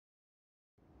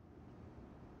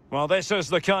Well, this is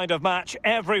the kind of match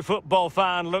every football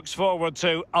fan looks forward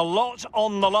to. A lot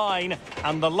on the line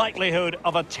and the likelihood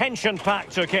of a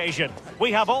tension-packed occasion.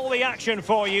 We have all the action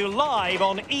for you live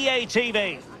on EA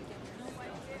TV.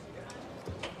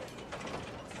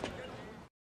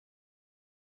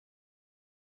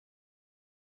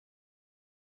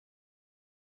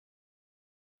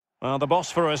 Well, the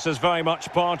Bosphorus is very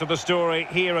much part of the story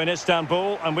here in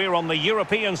Istanbul, and we're on the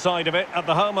European side of it at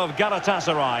the home of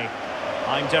Galatasaray.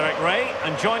 I'm Derek Ray,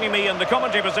 and joining me in the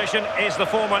commentary position is the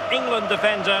former England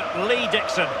defender Lee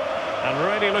Dixon. And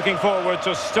really looking forward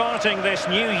to starting this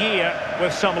new year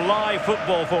with some live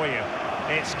football for you.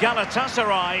 It's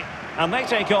Galatasaray, and they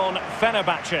take on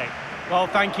Fenerbahçe. Well,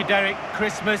 thank you, Derek.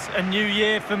 Christmas and New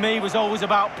Year for me was always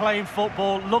about playing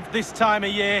football. Loved this time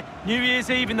of year. New Year's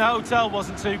Eve in the hotel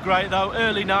wasn't too great, though.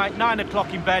 Early night, 9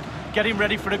 o'clock in bed, getting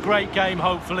ready for a great game,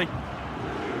 hopefully.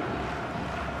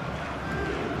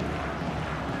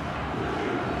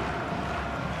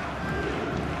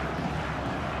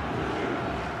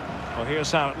 Well,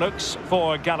 here's how it looks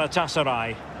for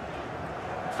Galatasaray.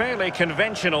 Fairly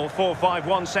conventional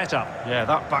 4-5-1 setup. Yeah,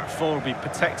 that back four will be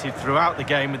protected throughout the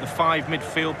game with the 5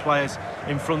 midfield players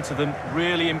in front of them.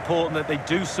 Really important that they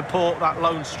do support that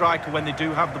lone striker when they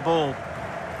do have the ball.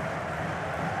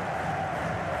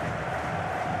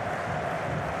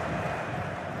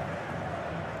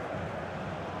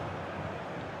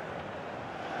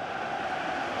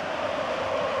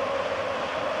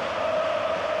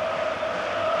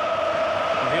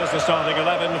 Well, here's the starting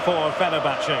 11 for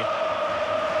Fenerbahçe.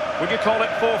 Would you call it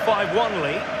 4-5-1,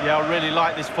 Lee? Yeah, I really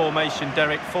like this formation,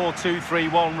 Derek.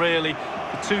 4-2-3-1, really.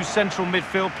 The 2 central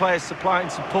midfield players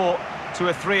supplying support to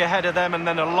a 3 ahead of them, and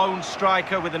then a lone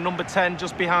striker with a number 10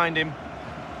 just behind him.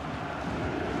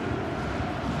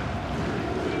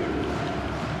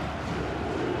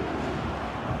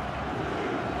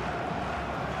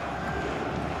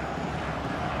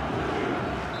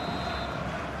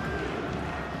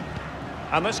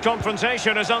 And this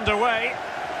confrontation is underway.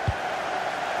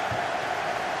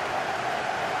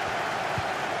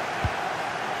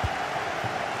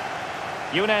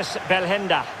 Younes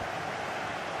Belhanda.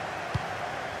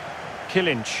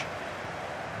 Kilinc.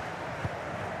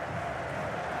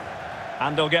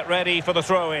 And they'll get ready for the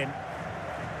throw-in.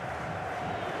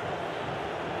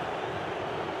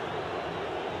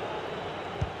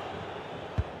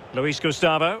 Luis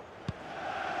Gustavo.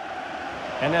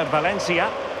 Ener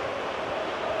Valencia.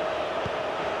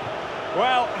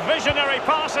 Well, visionary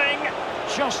passing.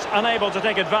 Just unable to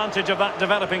take advantage of that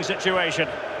developing situation.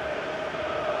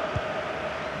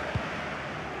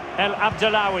 El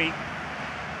Abdellaoui.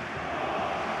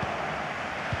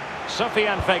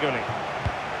 Sofiane Feghouli.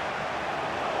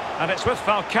 And it's with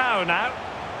Falcao now.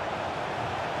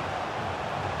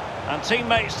 And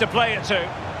teammates to play it to.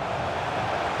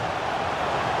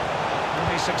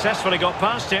 And he successfully got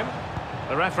past him.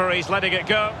 The referee's letting it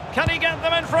go. Can he get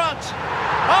them in front?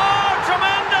 Oh,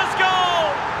 tremendous goal!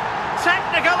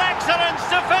 Technical excellence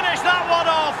to finish that one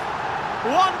off.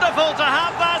 Wonderful to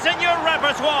have that in your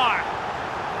repertoire.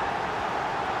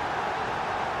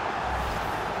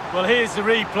 Well, here's the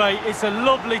replay. It's a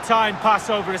lovely time pass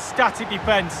over a static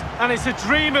defence, and it's a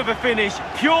dream of a finish.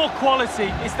 Pure quality.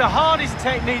 It's the hardest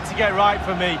technique to get right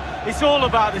for me. It's all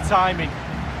about the timing.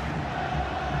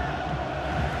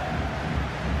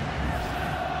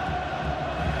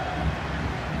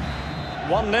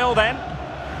 One 0 then.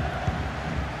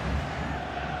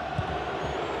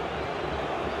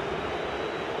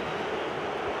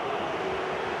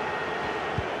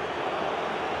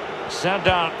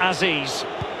 Serdar Aziz.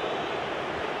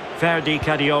 Ferdi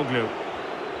Kadioglu.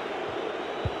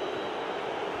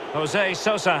 Jose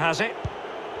Sosa has it.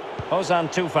 Ozan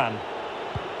Tufan.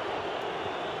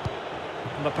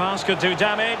 And the pass could do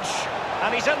damage.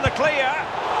 And he's in the clear.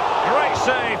 Great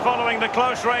save following the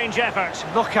close-range effort.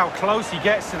 Look how close he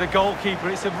gets to the goalkeeper.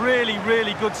 It's a really,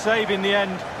 really good save in the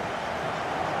end.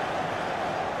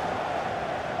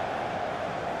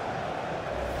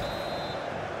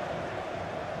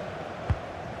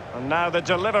 And now the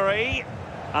delivery.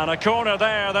 And a corner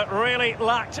there that really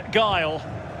lacked guile.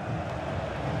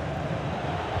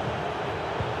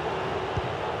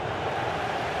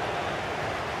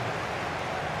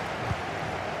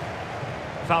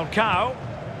 Falcao.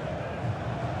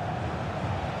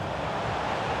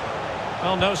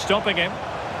 Well, no stopping him.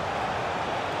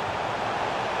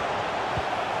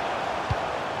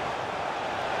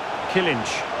 Kilinc.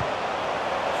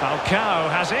 Falcao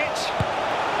has it.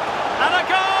 And a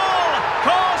goal!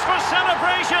 Cause for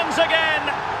celebrations again.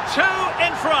 2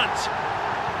 in front.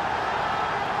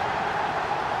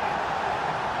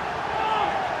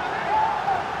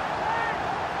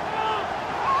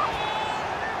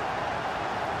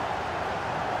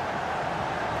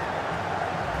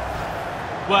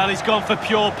 Well, he's gone for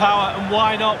pure power, and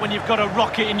why not when you've got a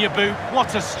rocket in your boot?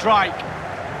 What a strike!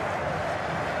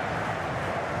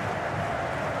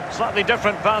 Slightly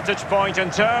different vantage point in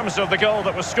terms of the goal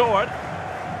that was scored.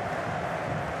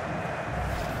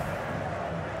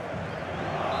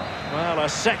 Well, a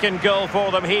second goal for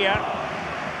them here.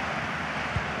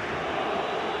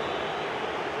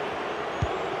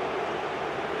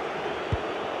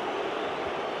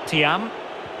 Tiam.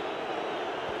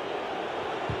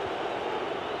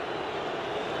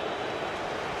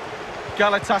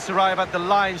 Galatasaray have had the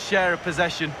lion's share of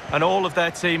possession, and all of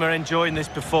their team are enjoying this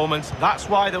performance. That's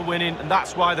why they're winning, and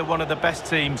that's why they're one of the best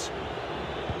teams.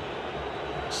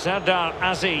 Serdar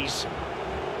Aziz.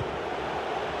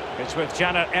 It's with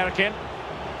Janet Erkin.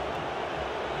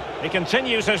 He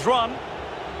continues his run.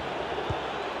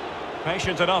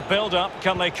 Patient enough build-up.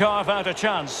 Can they carve out a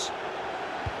chance?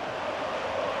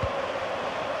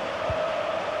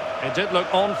 It did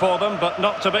look on for them, but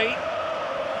not to be.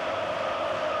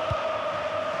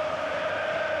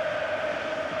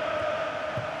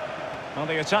 Well,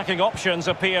 the attacking options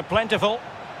appear plentiful.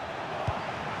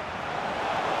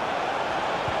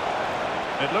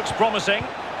 It looks promising.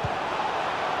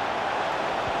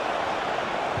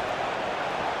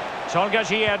 Tolga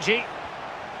Giergi.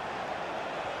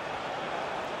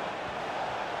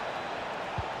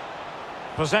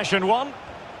 Possession one.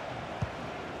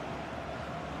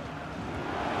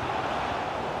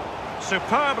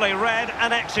 Superbly read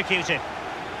and executed.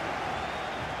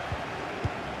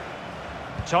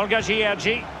 Tolga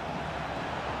Giergi.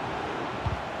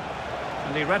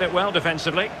 And he read it well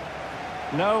defensively.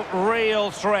 No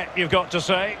real threat, you've got to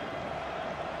say.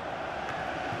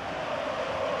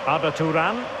 Arda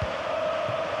Turan.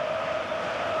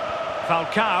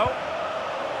 Falcao.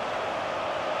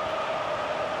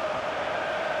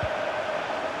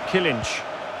 Kilinc.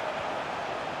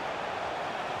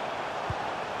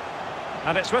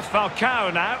 And it's with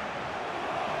Falcao now.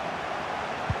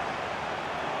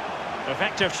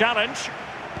 Effective challenge.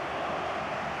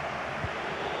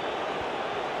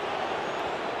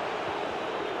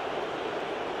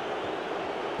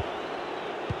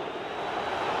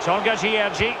 Tolga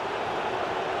Giergi.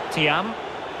 Tiam.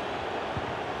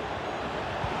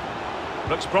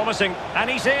 Looks promising, and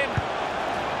he's in.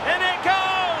 In it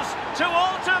goes to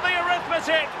alter the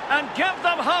arithmetic and give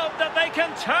them hope that they can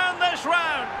turn this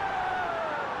round.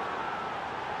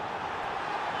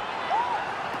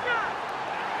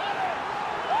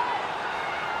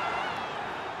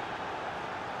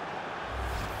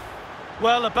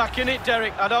 Well, they're back in it,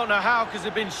 Derek. I don't know how, because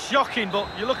they've been shocking, but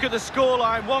you look at the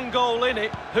scoreline, 1 goal in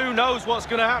it. Who knows what's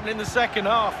going to happen in the second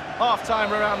half?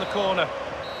 Half-time around the corner.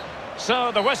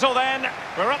 So the whistle then.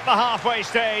 We're at the halfway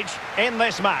stage in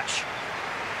this match.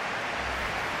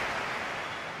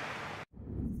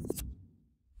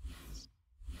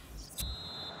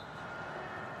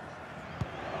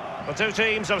 The two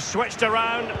teams have switched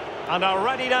around and are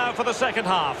ready now for the second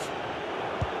half.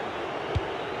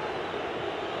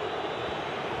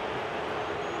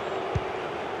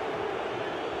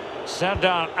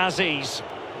 Serdar Aziz.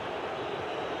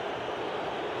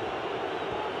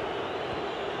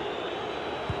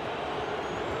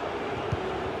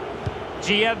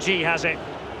 Giergi has it.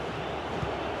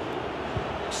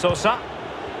 Sosa.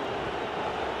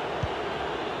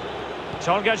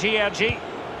 Tolga Giergi.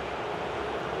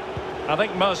 I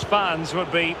think most fans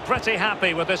would be pretty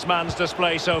happy with this man's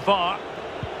display so far.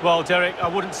 Well, Derek, I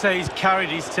wouldn't say he's carried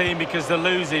his team because they're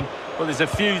losing, but there's a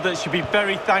few that should be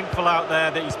very thankful out there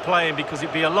that he's playing, because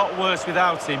it'd be a lot worse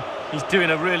without him. He's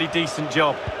doing a really decent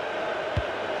job.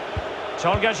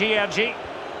 Tolga Giergi.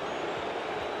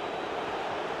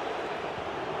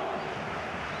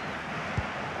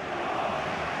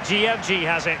 Giergi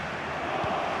has it.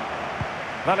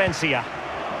 Valencia.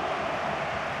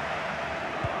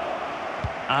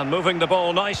 And moving the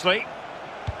ball nicely.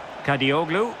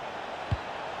 Kadioglu.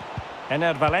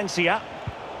 Ener Valencia.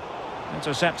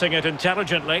 Intercepting it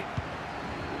intelligently.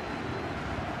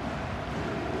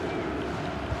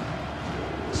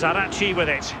 Zarachi with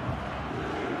it.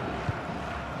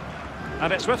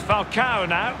 And it's with Falcao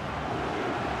now.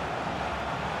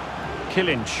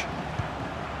 Kilinc.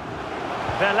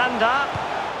 Belanda.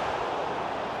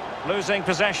 Losing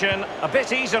possession a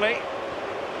bit easily.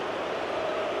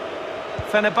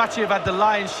 Fenerbahçe have had the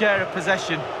lion's share of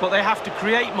possession, but they have to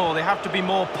create more, they have to be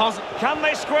more positive. Can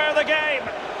they square the game?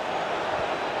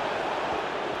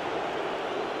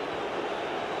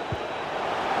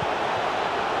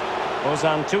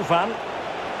 Ozan Tufan.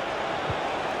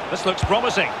 This looks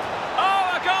promising.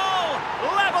 Oh, a goal!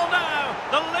 Level now!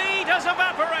 The lead has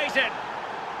evaporated!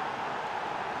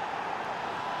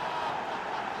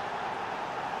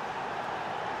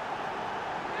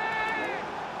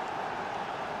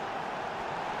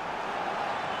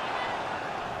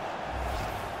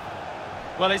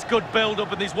 Well, it's good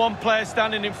build-up, and there's one player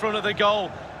standing in front of the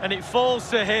goal, and it falls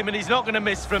to him, and he's not going to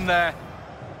miss from there.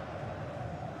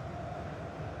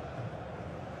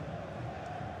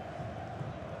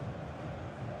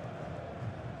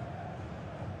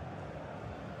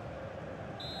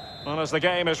 Well, as the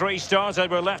game has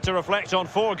restarted, we're left to reflect on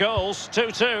 4 goals,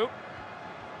 2-2.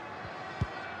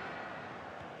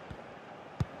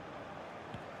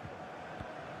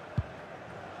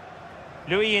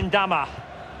 Louis Ndama.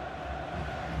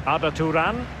 Ada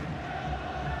Turan.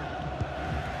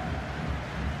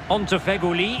 On to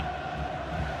Feghouli.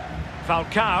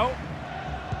 Falcao.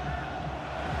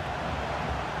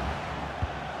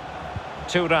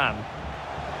 Turan.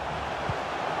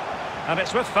 And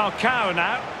it's with Falcao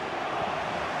now.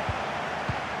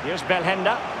 Here's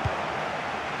Belhenda.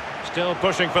 Still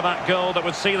pushing for that goal that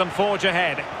would see them forge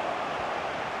ahead.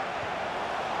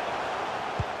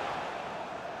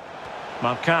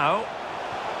 Falcao.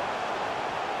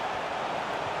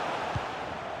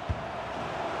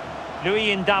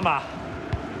 Louis Ndama.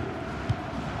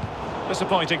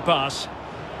 Disappointing pass.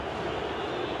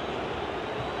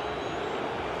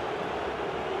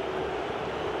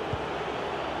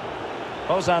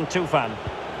 Ozan Tufan.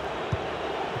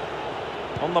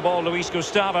 On the ball, Luis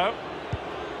Gustavo.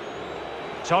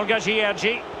 Tolga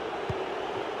Giergi.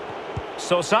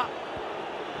 Sosa.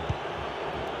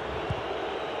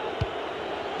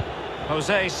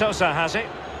 Jose Sosa has it.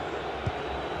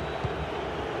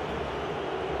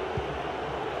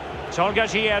 Tolga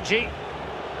Giergi.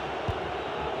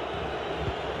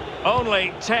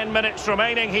 Only 10 minutes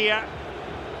remaining here.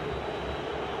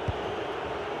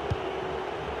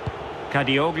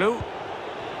 Kadioglu.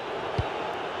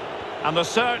 And the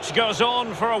search goes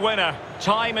on for a winner.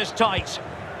 Time is tight.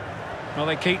 Well,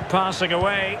 they keep passing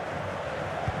away.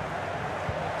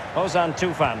 Ozan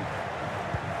Tufan.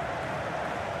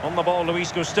 On the ball,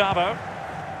 Luis Gustavo.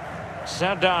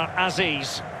 Serdar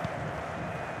Aziz.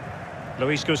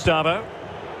 Luis Gustavo.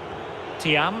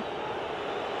 Tiam.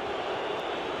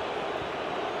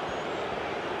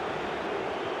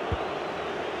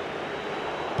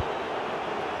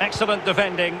 Excellent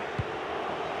defending.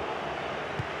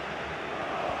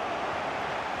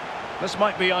 This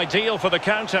might be ideal for the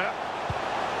counter.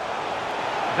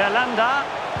 Belhanda.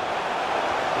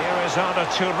 Here is Ada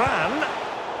Turan.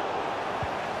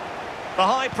 The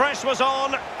high press was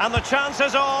on, and the chance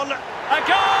is on. A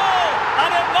goal!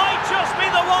 And it might just be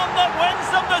the one that wins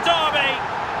them the derby.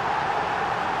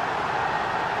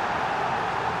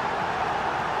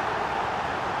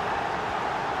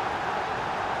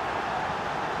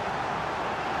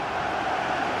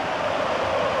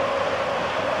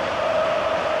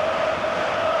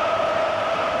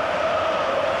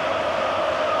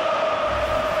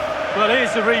 Well,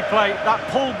 here's the replay. That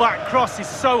pull-back cross is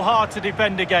so hard to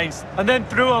defend against. And then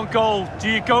through on goal, do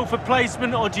you go for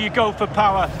placement or do you go for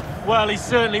power? Well, he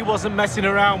certainly wasn't messing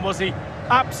around, was he?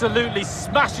 Absolutely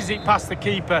smashes it past the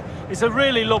keeper. It's a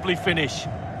really lovely finish.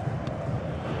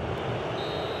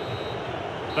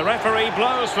 The referee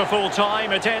blows for full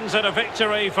time. It ends at a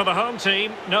victory for the home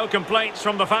team. No complaints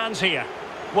from the fans here.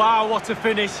 Wow, what a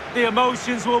finish. The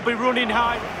emotions will be running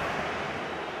high.